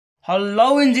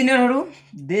Hello इन्जिनियरहरू,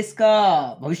 देशका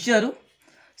भविष्यहरू,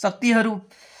 शक्तिहरू,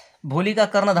 भोलिका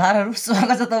कर्णधारहरू,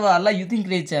 स्वागत छ तपाईहरुलाई यु थिंक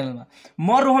क्रेजी च्यानलमा।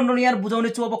 म रोहन रोनियार बुझाउने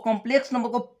छु अब कम्प्लेक्स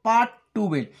नम्बरको पार्ट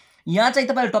 12। यहाँ चाहिँ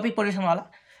तपाईहरुले टपिक पढिसक्नु होला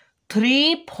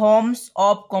 3 फर्म्स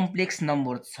अफ कम्प्लेक्स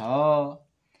नम्बर छ।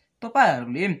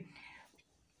 तपाईहरुले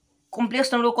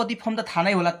कम्प्लेक्स नम्बरको कति फर्म त थाहा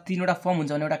नै होला। 3 वटा फर्म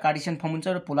हुन्छ, एउटा कार्टेसियन फर्म हुन्छ,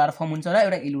 एउटा पोलर फर्म हुन्छ र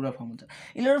एउटा इल्युलर फर्म हुन्छ।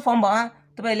 इल्युलर फर्ममा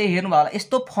तपाईले हेर्नु भयो होला,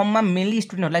 यस्तो फर्ममा मेनली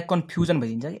स्टुडेन्टहरुलाई कन्फ्युजन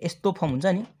भइदिन्छ कि यस्तो फर्म हुन्छ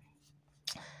नि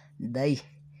दाइ,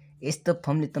 यस्तो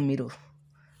फर्मले त मेरो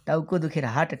टाउको दुखेर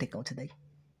हार्ट अट्याक आउँछ दाइ।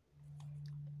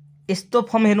 यस्तो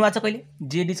फर्म हेर्नु भएको छ कहिले?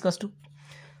 जे डिस्कस टु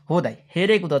हो दाइ,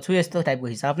 हेरेको त छु। यस्तो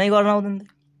टाइपको हिसाब नै गर्न आउँदैन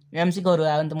एमसीक्यूहरु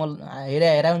आयो भने त म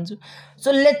हेरा हुन्छ।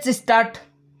 So let's start.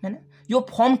 हैन, यो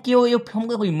फर्म के हो, यो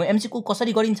फर्मको एमसीक्यू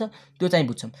कसरी गरिन्छ त्यो चाहिँ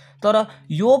बुझ्छौं। तर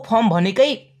यो फर्म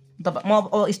भनेकै म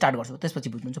अब स्टार्ट गर्छु, त्यसपछि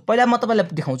बुझ्नुहुन्छ। पहिला म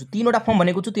तपाईलाई देखाउँछु 3 वटा फर्म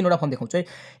भनेको छु, 3 वटा फर्म देखाउँछु है।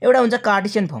 एउटा हुन्छ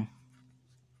कार्टेसियन फर्म।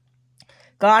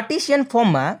 कार्टेसियन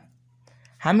फर्ममा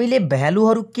हामीले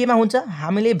भ्यालुहरु केमा हुन्छ?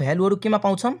 हामीले भ्यालुहरु केमा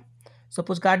पाउँछौं?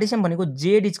 सपोज कार्टेसियन भनेको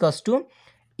z equals to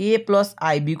a plus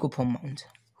ib को फर्ममा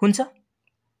हुन्छ।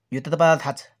 यो त तपाईलाई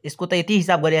थाहा छ। यसको त यति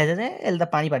हिसाब गरिरहेछ चाहिँ यसले त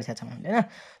पानी पारिसकेछ हामीले, हैन?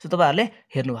 सो तपाईहरुले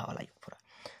हेर्नु भयो होला यो कुरा।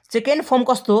 सेकेन्ड फर्म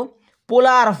कस्तो हो?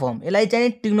 Polar form. यसलाई चाहिँ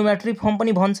ट्रिग्नोमेट्रिक फर्म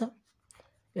पनि भन्छ,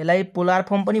 यसलाई पोलर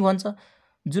फर्म पनि भन्छ,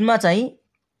 जुनमा चाहिँ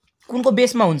कुनको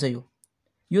बेसमा हुन्छ यो?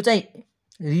 यो चाहिँ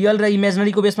रियल र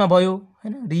इमेजिनरी को बेसमा भयो,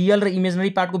 हैन? रियल र इमेजिनरी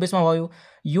पार्टको बेसमा भयो।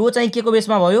 यो चाहिँ के को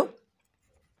बेसमा भयो?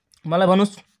 मलाई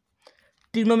भन्नुस्।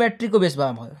 ट्रिग्नोमेट्रिक को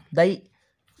बेसमा भयो। दाइ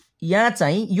यहाँ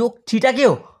चाहिँ यो थीटा के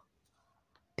हो?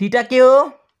 थीटा के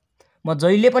हो? म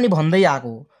जहिले पनि भन्दै आएको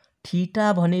हो,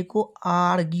 थीटा भनेको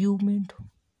आर्गुमेन्ट हो।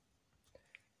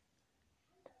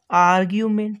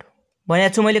 आर्गुमेन्ट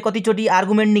भनेको छु मैले कतिचोटी।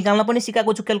 आर्गुमेन्ट निकाल्न पनि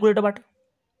सिकाएको छु क्याल्कुलेटरबाट,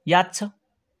 याद छ?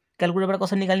 क्याल्कुलेटरबाट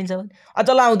कसरी निकालिन्छ भने अझ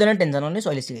आउँदैन, टेन्सन नलिनुहोस्,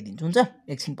 अहिले सिकाइदिन्छु। हुन्छ,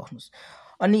 एकछिन बस्नुस्।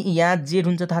 अनि यहाँ जेड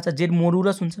हुन्छ, थाहा छ? जेड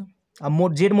मोडुलस हुन्छ।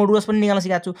 अब जेड मोडुलस पनि निकाल्न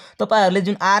सिकाएको छु। तपाईहरुले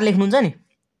जुन आर लेख्नुहुन्छ नि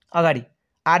अगाडि,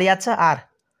 आर याद छ? आर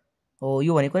हो,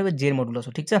 यो भनेको जेड मोडुलस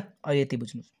हो। ठीक छ, अहिले यति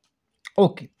बुझ्नुस्।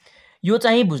 ओके, यो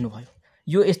चाहिँ बुझ्नु भयो।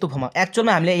 यो यस्तो फर्ममा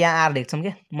एक्चुअलमा हामीले यहाँ आर लेख्छौं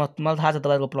के? मलाई थाहा छ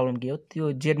तपाईहरुको प्रब्लम के हो।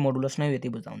 त्यो जेड मोडुलस नै यति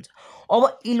बुझ्दा हुन्छ।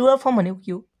 अब इल्युलर फर्म भनेको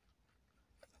के हो?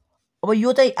 अब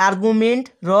यो चाहिँ आर्गुमेन्ट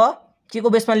र के को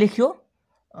बेसमा लेखियो?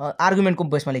 आर्गुमेन्टको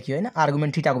बेसमा लेखियो, हैन?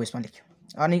 आर्गुमेन्ट थीटाको बेसमा लेखियो,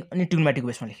 अनि ट्रिग्नोमेट्रिकको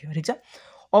बेसमा लेखियो। ठीक छ।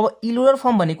 अब इल्युलर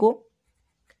फर्म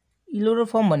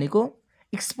भनेको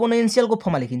एक्सपोनेन्शियलको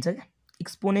फर्ममा लेखिन्छ के?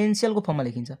 एक्सपोनेन्शियलको फर्ममा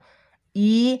लेखिन्छ।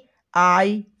 ई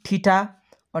आई थीटा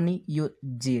अनि यो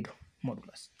जेड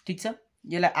मोडुलस। ठीक छ,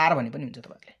 यसलाई आर भने पनि हुन्छ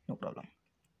तपाईहरुले, नो प्रब्लम।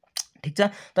 ठीक छ,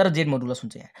 तर जेड मोडुलस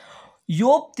हुन्छ यहाँ।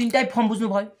 यो 3 टाइप फर्म बुझ्नु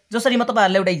भयो। जसरी म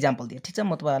तपाईहरुलाई एउटा एक्जाम्पल दिए। ठीक छ,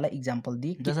 म तपाईहरुलाई एक्जाम्पल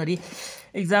दिए। जसरी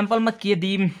एक्जाम्पलमा के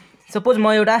दिम? सपोज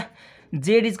म एउटा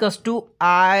z equals to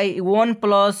i1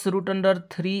 plus root under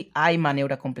 3i माने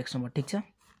एउटा कम्प्लेक्स नम्बर। ठीक छ,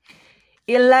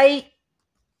 यसलाई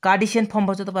कार्टेसियन फर्म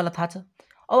भन्छ, तपाईहरुलाई थाहा छ।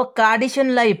 अब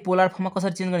कार्टेसियनलाई पोलर फर्ममा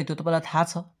कसरी चेन्ज गर्ने त्यो तपाईहरुलाई थाहा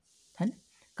छ, हैन?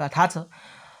 थाहा छ।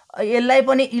 यसलाई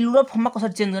पनि इल्युलर फर्ममा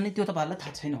कसरी चेन्ज गर्ने त्यो तपाईहरुलाई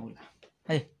थाहा छैन होला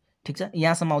है। ठीक छ,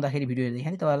 यहाँसम्म आउँदाखेरि भिडियो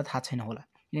हेर्दै तपाईहरुलाई थाहा छैन होला,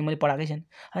 किनकि मैले पढाएकै छैन,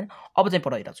 हैन? अब चाहिँ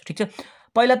पढाइरहेको छु। ठीक छ,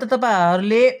 पहिला त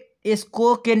तपाईहरुले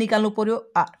यसको के निकाल्नु पर्यो?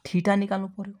 थीटा निकाल्नु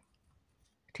पर्यो।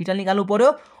 थीटा निकाल्नु पर्यो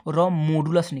र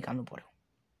मोडुलस निकाल्नु पर्यो।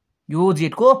 यो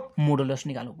जेड को मोडुलस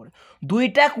निकाल्नु पर्यो।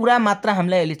 दुईटा कुरा मात्र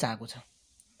हामीलाई अहिले चाहेको छ।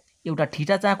 एउटा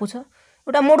थीटा चाहेको छ,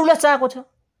 एउटा मोडुलस चाहेको छ,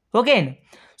 हो कि हैन?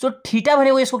 सो थीटा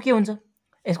भनेको यसको के हुन्छ?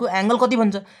 यसको एंगल कति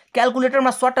भन्छ?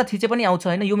 क्याल्कुलेटरमा स्वाट थिचे पनि आउँछ,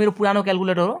 हैन? यो मेरो पुरानो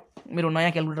क्याल्कुलेटर हो। मेरो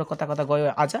नयाँ क्याल्कुलेटर कता कता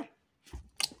गयो आज,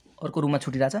 अर्को रुममा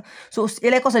छुटिरहेछ। सो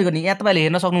यसलाई कसरी गर्ने यहाँ तपाईले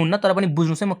हेर्न सक्नुहुन्न, तर पनि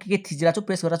बुझ्नुस् है। म के थिचिरहेको छु,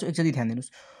 प्रेस गरिरहेको छु, एकचोटी ध्यान दिनुस्।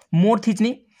 मोड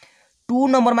थिच्ने 2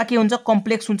 नम्बरमा के हुन्छ?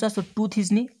 कम्प्लेक्स हुन्छ। सो 2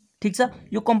 थिच्ने। ठीक छ,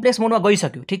 यो कम्प्लेक्स मोडमा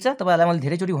गइसक्यो। ठीक छ, तपाईहरुलाई मैले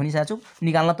धेरैचोटी भनिसकेको छु,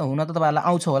 निकाल्न त हुन त तपाईहरुलाई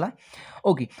आउँछ होला।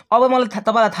 ओके, अब मलाई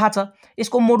तपाईहरुलाई थाहा छ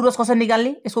यसको मोडुलस कसरी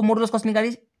निकाल्ने। यसको मोडुलस कसरी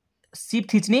निकाल्ने?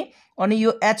 शिफ्ट थिच्ने अनि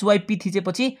यो HYP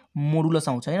थिचेपछि मोडुलस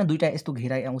आउँछ, हैन? दुईटा यस्तो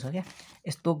घेरा आउँछ क्या,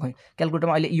 यस्तो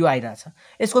क्याल्कुलेटरमा अहिले यो आइरहेछ।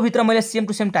 यसको भित्र मैले सेम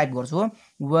टु सेम टाइप गर्छु हो,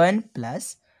 1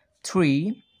 +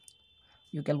 3।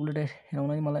 यो क्याल्कुलेटर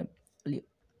हेराउन नि मलाई अलि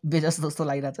बेजस जस्तो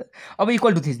लागिरहेछ। अब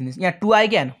इक्वल टु थिच्ने, यहाँ 2 आयो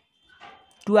क्या?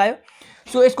 2 आयो।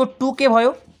 सो यसको 2 के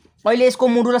भयो? अहिले यसको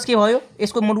मोडुलस के भयो?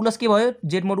 यसको मोडुलस के भयो?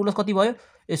 जेड मोडुलस कति भयो?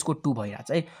 यसको 2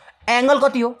 भइरहेछ है। एंगल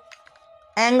कति हो?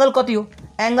 एंगल कति हो?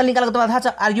 एंगल निकालेको तपाईलाई थाहा छ।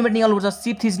 आर्गुमेन्ट निकाल्नुपर्छ,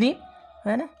 शिफ्ट थिच्ने,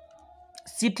 हैन?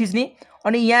 शिफ्ट थिच्ने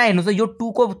अनि यहाँ हेर्नुस् यो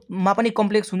 2 को मा पनि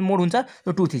कम्प्लेक्स मोड हुन्छ,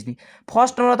 यो 2 थिच्ने।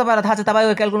 फर्स्ट नम्बर तपाईहरुलाई थाहा छ,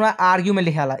 तपाईको क्याल्कुलेटरमा आर्गुमेन्ट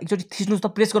लेख्या होला। एकचोटी थिच्नुस् त,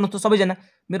 प्रेस गर्नुस् त सबैजना।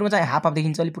 मेरोमा चाहिँ हाफ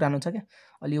देखिन्छ, अलि पुरानो छ क्या,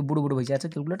 अलि यो बुढो भइसकेको छ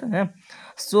क्याल्कुलेटर, हैन?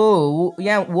 सो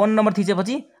यहाँ 1 नम्बर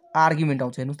थिचेपछि आर्गुमेन्ट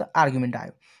आउँछ हेर्नुस् त आर्गुमेन्ट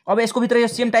आयो अब यसको भित्र यो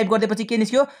सेम टाइप गर्दैपछि के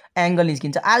निस्क्यो एंगल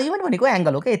निस्किन्छ आर्गुमेन्ट भनेको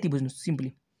एंगल हो के यति बुझ्नुस्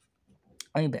सिम्पली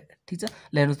अनि ठीक छ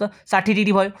ल हेर्नुस् त 60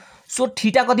 डिग्री भयो सो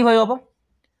थीटा कति भयो अब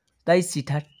दाइ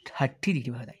थीटा 30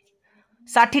 डिग्री भयो दाइ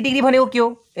 60 डिग्री भनेको के हो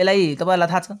यसलाई तपाईहरुलाई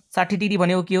थाहा छ 60 डिग्री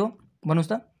भनेको के हो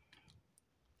भन्नुस् त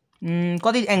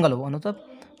कति एंगल हो भन्नु त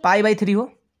π/3 हो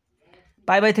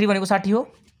π/3 भनेको 60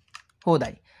 हो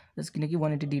दाइ किनकि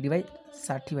 180 डिग्री बाइ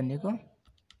 60 भनेको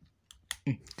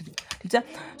ठीक छ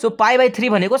सो π/3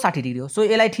 भनेको 60 डिग्री हो सो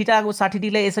यसलाई थीटाको 60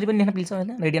 डिग्रीलाई यसरी पनि लेख्न मिल्छ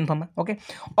हैन रेडियन फर्ममा ओके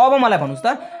अब मलाई भन्नुस् त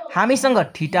हामीसँग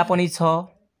थीटा पनि छ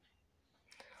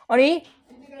अनि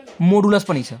मोडुलस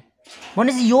पनि छ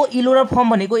भनेपछि यो इलोरल फर्म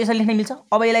भनेको यसरी लेख्न मिल्छ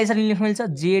अब यसलाई यसरी लेख्न मिल्छ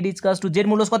z = z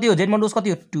मोडुलस कति हो z मोडुलस कति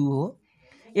हो 2 हो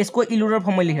यसको इलोरल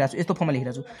फर्म मैले लेखिरहेको छु यस्तो फर्ममा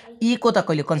लेखिरहेको छु e को त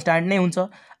कहिले कन्स्ट्यान्ट नै हुन्छ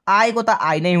i को त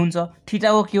i नै हुन्छ थीटा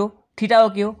को के हो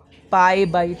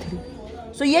π/3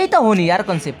 सो यही त हो नि यार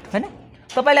कन्सेप्ट हैन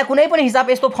तपाईलाई कुनै पनि हिसाब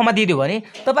यस्तो फर्ममा दिदियो भने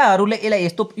तपाईहरुले यसलाई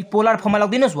यस्तो पोलर फर्ममा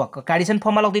लगिदिनुस् वा कार्टेसियन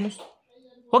फर्ममा लगिदिनुस्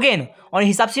हो कि हैन अनि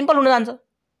हिसाब सिम्पल हुन जान्छ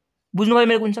बुझ्नुभयो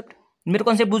मेरो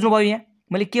कन्सेप्ट बुझ्नुभयो यहाँ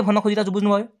मैले के भन्न खोजिरहेको छु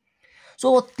बुझ्नुभयो सो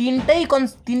तीनटै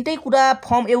कुरा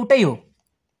फर्म एउटै हो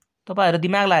तपाईहरु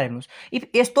दिमाग लगाएर हेर्नुस् इफ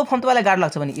यस्तो फर्म तपाईलाई गाह्रो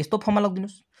लाग्छ भने यस्तो फर्ममा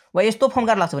लगिदिनुस् वा यस्तो फर्म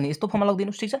गाह्रो लाग्छ भने यस्तो फर्ममा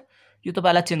लगिदिनुस् ठीक छ यो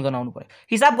तपाईलाई चेन्ज गर्न आउनु पर्यो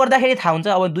हिसाब गर्दाखेरि थाहा हुन्छ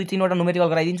अब 2-3 वटा न्युमेरिकल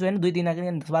गराइदिन्छु हैन 2-3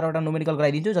 हैन 12 वटा न्युमेरिकल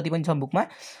गराइदिन्छु जति पनि छ बुकमा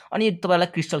अनि तपाईलाई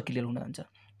क्रिस्टल क्लियर हुन जान्छ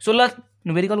सो ल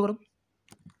न्युमेरिकल गरौँ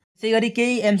त्यसैगरी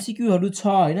केही एमसीक्यू हरु छ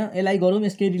हैन यसलाई गरौँ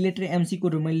यसकै रिलेटेड एमसीक्यू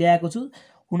हरु मैले ल्याएको छु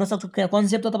हुन सक्छ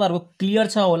कन्सेप्ट त तपाईहरुको क्लियर छ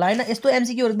होला हैन यस्तो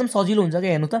एमसीक्यू एकदम सजिलो हुन्छ के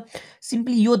हेर्नु त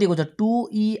सिम्पली यो दिएको छ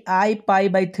 2ei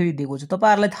π/3 दिएको छ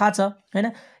तपाईहरुलाई थाहा छ हैन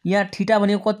यहाँ थीटा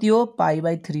भनेको कति हो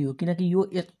π/3 हो किनकि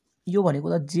यो भनेको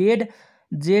त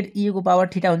ze को पावर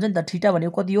थीटा हुन्छ नि त थीटा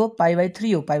भनेको कति हो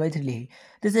π/3 हो π/3 लेखे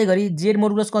त्यसैगरी z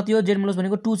मोडुलस कति हो z मोडुलस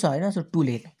भनेको 2 छ हैन सो 2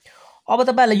 लेखे अब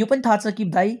तपाईहरुलाई यो पनि थाहा छ कि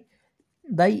दाइ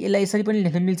यसलाई यसरी पनि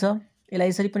लेख्न मिल्छ यसलाई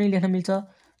यसरी पनि लेख्न मिल्छ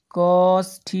cos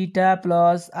theta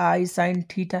plus i sin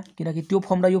theta किनकि त्यो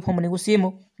फर्म र यो फर्म भनेको सेम हो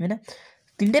हैन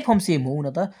तीनटै फर्म सेम हो हुन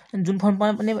त जुन फर्ममा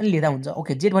पनि लेख्दा हुन्छ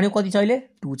ओके z भनेको कति छ अहिले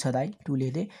 2 छ दाइ 2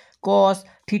 लेख्दै cos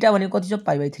थीटा भनेको कति छ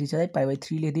π/3 छ दाइ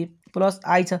π/3 लेख्दै प्लस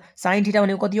i छ sin थीटा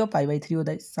भनेको कति हो π/3 हो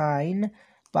दाइ sin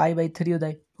π/3 हो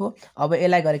दाइ हो अब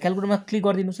यसलाई गरे क्याल्कुलेटरमा क्लिक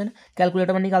गरिदिनुस् हैन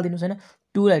क्याल्कुलेटरमा निकाल्दिनुस् हैन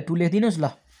 2 लाई 2 लेख्दिनुस् ल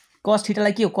cos थीटा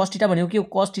लाई के हो cos थीटा भनेको के हो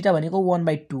cos थीटा भनेको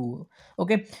 1/2 हो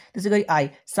ओके त्यसैगरी i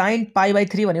sin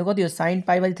π/3 भनेको कति हो sin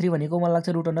π/3 भनेको मलाई लाग्छ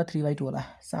 √3/2 होला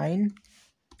sin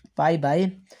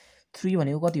π/3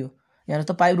 भनेको कति हो यहाँ त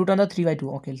 √3/2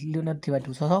 ओके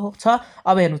 √3/2 छ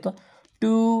अब हेर्नुस् त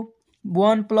 2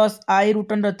 1 + i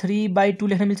 √3/2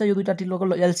 लेख्न मिल्छ यो दुईटा टिलोको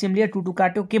एलसीएम लिए 2 2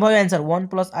 काट्यो के भयो आन्सर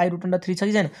 1 + i √3 छ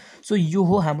कि छैन सो यो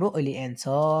हो हाम्रो अहिले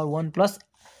आन्सर 1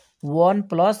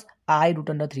 + i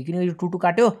 √3 किन यो 2 2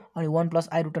 काट्यो अनि 1 +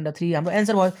 i √3 हाम्रो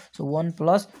आन्सर भयो सो 1 +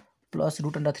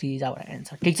 √3 इज आवर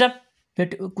आन्सर ठीक छ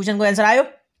क्वेशनको आन्सर आयो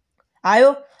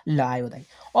ल आयो दाइ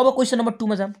अब क्वेशन नम्बर 2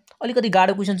 मा जाम अलिकति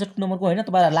गाडो क्वेशन छ 2 नम्बरको हैन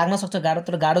तपाईहरुलाई लाग्न सक्छ गाडो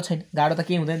तर गाडो छैन गाडो त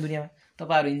के हुँदैन दुनियामा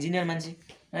तपाईहरु इन्जिनियर मान्छे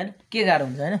हैन के गाडो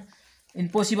हुन्छ हैन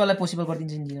इम्पोसिबललाई पोसिबल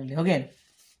गरिदिन्छ इन्जिनियरले हो कि हैन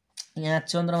यहाँ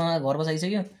चन्द्रमा घर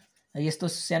बसाइसक्यो यस्तो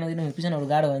सानोदिनो क्वेशनहरु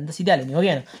गाडो भयो भने त सिधा हाल्ने हो कि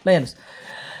हैन ल हेर्नुस्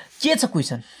के छ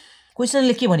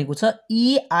क्वेशनले के भनेको छ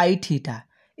ei theta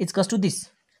is to this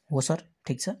हो सर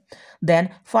ठीक छ then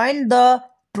find the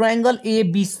triangle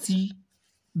abc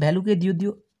value के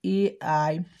दियो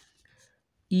ai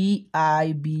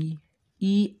eib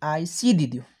eic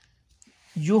दियो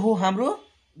यो हो हाम्रो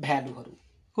भ्यालुहरु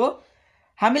हो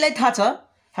हामीलाई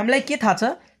के थाहा छ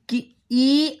कि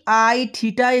ei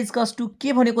थीटा इज टु के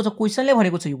भनेको छ क्वेशनले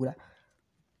भनेको छ यो कुरा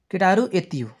केटाहरु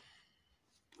यति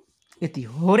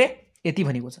हो रे यति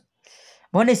भनेको छ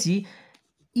भनेसी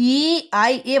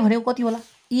eia भनेको कति होला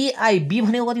eib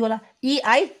भनेको कति होला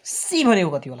eic भनेको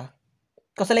कति होला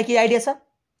कसैलाई के आइडिया छ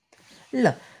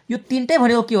ल यो तीनटै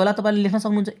भनेको के होला तपाईले लेख्न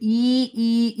सक्नुहुन्छ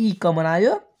e कमन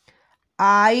आयो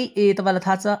ia तपाईलाई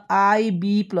थाहा छ ib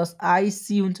 + ic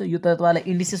हुन्छ यो त तपाईलाई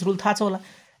इन्डिसेस रुल थाहा छ होला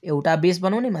एउटा बेस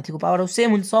बनाउने माथिको पावर सेम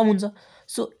हुन्छ सम हुन्छ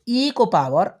सो e को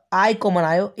पावर i कमन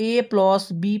आयो a +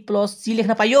 b + c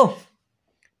लेख्न पाइयो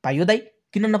दाइ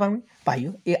किन नपाउने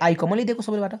पाइयो ए आई कमनले दिएको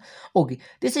सबैबाट ओके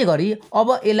त्यसैगरी अब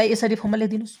यसलाई यसरी फर्ममा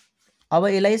लेखिदिनुस्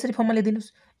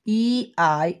e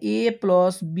i a +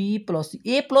 b + c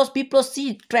a + b + c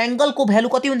triangle को भ्यालु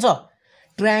कति हुन्छ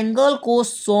ट्रायंगल को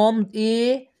सम a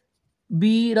b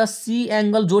र c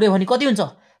एंगल जोड्यो भने कति हुन्छ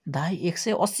दाइ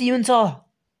 180 हुन्छ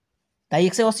दाइ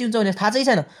 180 हुन्छ भने थाहा चाहिँ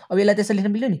छैन अब यसलाई त्यसरी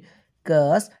लेख्न मिल्यो नि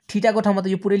cos थीटा को ठाउँमा त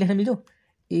यो पुरै लेख्न मिल्यो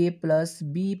a +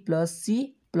 b + c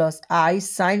 + i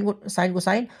sin को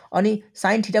sin अनि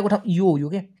sin थीटा को ठाउँ यो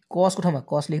के कसको ठाउँमा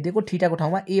कस लेखिदिएको, थीटाको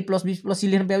ठाउँमा a + b + c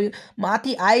लेख्नु पर्यो।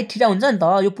 माथि i थीटा हुन्छ नि त,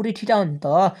 यो पुरै थीटा हो नि त।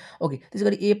 ओके,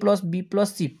 त्यसैगरी a + b +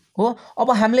 c हो। अब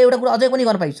हामीले एउटा कुरा अझै पनि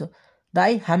गर्न पाइन्छ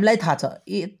दाइ, हामीलाई थाहा छ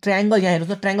ट्रायंगल, यहाँ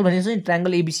हेर्नुस् त, ट्रायंगल भनेको छ नि,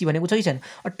 ट्रायंगल एबीसी भनेको छ कि छैन।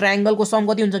 ट्रायंगलको सम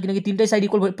कति हुन्छ, किनकि तीनटै साइड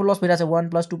इक्वल प्लस भइरहेछ,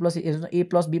 1 + 2 + a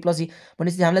 + b + c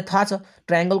भनेपछि हामीलाई थाहा छ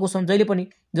ट्रायंगलको सम जहिले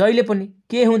पनि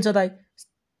के हुन्छ दाइ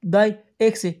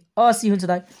 180 हुन्छ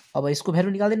दाइ। अब यसको value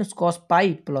निकाल्दिनुस्, cos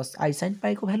pie + i sin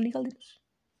पाई को भ्यालु निकाल्दिनुस्,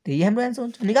 त्यही हाम्रो आन्सर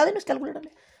हुन्छ। निकाल्दिनुस्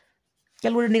क्याल्कुलेटरले।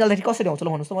 क्याल्कुलेटर निकाल्दाखेरि कसरी आउँछ ल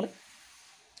भन्नुस् त मलाई,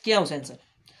 के आउँछ आन्सर?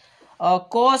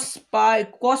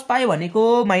 cos पाई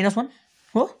भनेको -1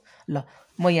 हो। ल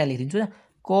म यहाँ लेखिदिन्छु ल,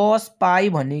 cos पाई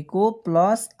भनेको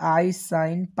प्लस i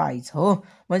sin पाई छ हो।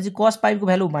 भनेपछि cos पाई को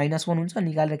भ्यालु -1 हुन्छ,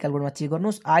 निकालेर क्याल्कुलेटरमा चेक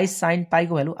गर्नुस्। i sin पाई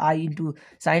को भ्यालु i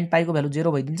 * sin पाई को भ्यालु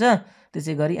 0 भइदिन्छ।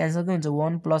 त्यसै गरी आन्सर के हुन्छ,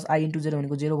 1 + i * 0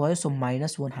 भनेको 0 भयो, सो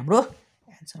 -1 हाम्रो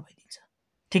आन्सर भइदिन्छ।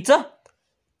 ठिक छ,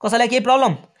 कसैलाई केही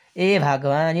प्रब्लम? ए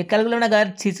भगवान, यो क्याल्कुलेटरमा गएर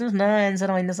छिच्नुस् न,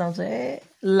 आन्सर माइनस आउँछ। ए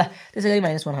ल, त्यसै गरी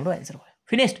 -1 हाम्रो आन्सर भयो।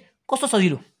 फिनिस्ड। कस्तो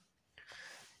सजिलो।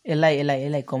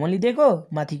 यसलाई कमन लिदिएको,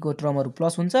 माथिको टर्महरु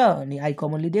प्लस हुन्छ, अनि i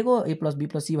common लिदिएको, a + b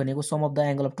 + c भनेको some of the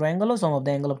angle of triangle हो, some of the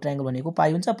angle of triangle भनेको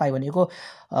पाई हुन्छ, पाई भनेको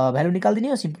भ्यालु निकाल्दिने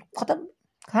हो, सिम्पल, खतम,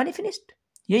 कहानी फिनिस्ड।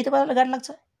 यही तपाईहरुलाई गाह्रो लाग्छ?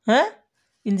 ह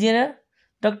इन्जिनियर,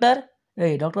 डाक्टर?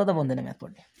 ए डाक्टर त बन्दैन म्याथ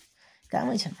पढ्ने,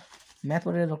 कामै छैन म्याथ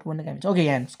पढेर डाक्टर बन्ने काम छ। ओके,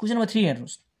 यहाँ हेर्नुस्, क्वेशन नम्बर 3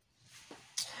 हेर्नुस्।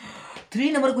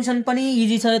 3 नम्बर क्वेशन पनि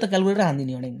इजी छ, त क्याल्कुलेटर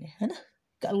हान्दिने हो हैन,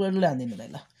 क्याल्कुलेटरले हान्दिनु दाइ।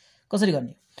 ल कसरी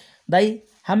गर्ने दाइ,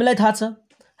 हामीलाई थाहा छ,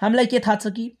 हामीलाई के थाहा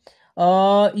छ कि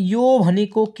यो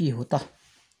भनेको के हो त,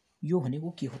 यो भनेको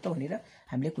के हो त भनेर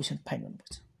हामीले क्वेशन फाइन्ड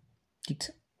गर्नुपर्छ। ठीक छ,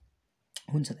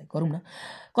 हुन्छ दाइ, गरौँ न।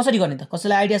 कसरी गर्ने त,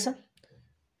 कसैलाई आइडिया छ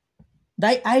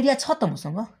दाइ? आइडिया छ त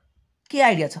मसँग। के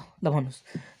आइडिया छ ल भन्नुस्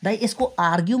दाइ? यसको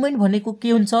आर्गुमेन्ट भनेको के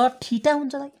हुन्छ, थीटा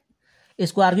हुन्छ दाइ।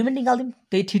 यसको आर्गुमेन्ट निकाल्दिम,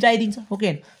 त्यही थीटा आइदिन्छ हो कि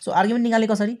हैन। सो आर्गुमेन्ट निकाल्ने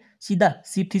कसरी, सिधा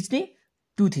सिप थिच्ने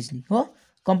 2 थिच्ने हो,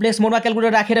 कम्प्लेक्स मोडमा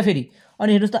क्याल्कुलेटर राखेर फेरि।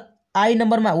 अनि हेर्नुस् त, i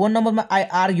नम्बरमा 1 नम्बरमा i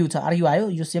आर्ग्यु छ, आर्ग्यु आयो,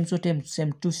 यो same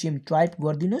to same type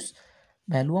गर्दिनुस्,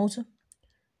 value आउँछ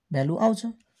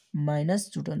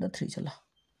 -2/3 छ। ल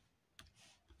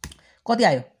कति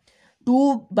आयो,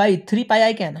 2/3 पाई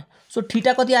आयो क्या, सो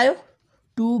थीटा कति आयो,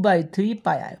 2/3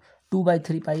 पाई आयो,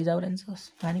 2/3 पाई जाऊ आन्सर,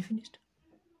 पानी फिनिस्ड।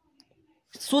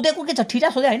 सोधेको के छ, थीटा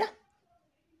सोधे हैन,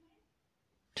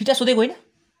 थीटा सोधेको हैन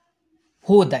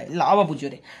हो दाइ। ल अब बुझ्यो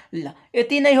रे। ल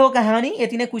यति नै हो कहानी,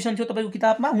 यति नै क्वेशन थियो तपाईको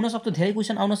किताबमा। हुन सक्छ धेरै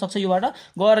क्वेशन आउन सक्छ योबाट,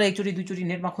 गएर एकचोटी दुईचोटी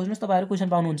नेटमा खोज्नुस्, तपाईहरु क्वेशन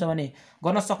पाउनुहुन्छ भने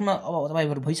गर्न सक्न अब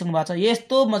तपाईहरु भइसक्नु भएको छ।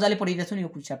 यस्तो मजाले पढिरहेको छु नि यो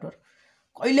च्याप्टर,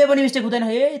 कहिले पनि मिस्टेक हुँदैन।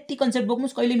 यति कन्सेप्ट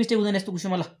बोक्नुस्, कहिले मिस्टेक हुँदैन यस्तो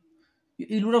क्वेशनमा। ल यो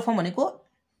इलुलर फर्म भनेको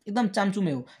एकदम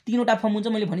चामचुमे हो, 3वटा फर्म हुन्छ,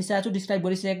 मैले भनिसकेको छु, डिस्क्राइब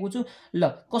गरिसकेको छु।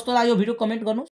 ल कस्तो लाग्यो भिडियो कमेन्ट गर्नु।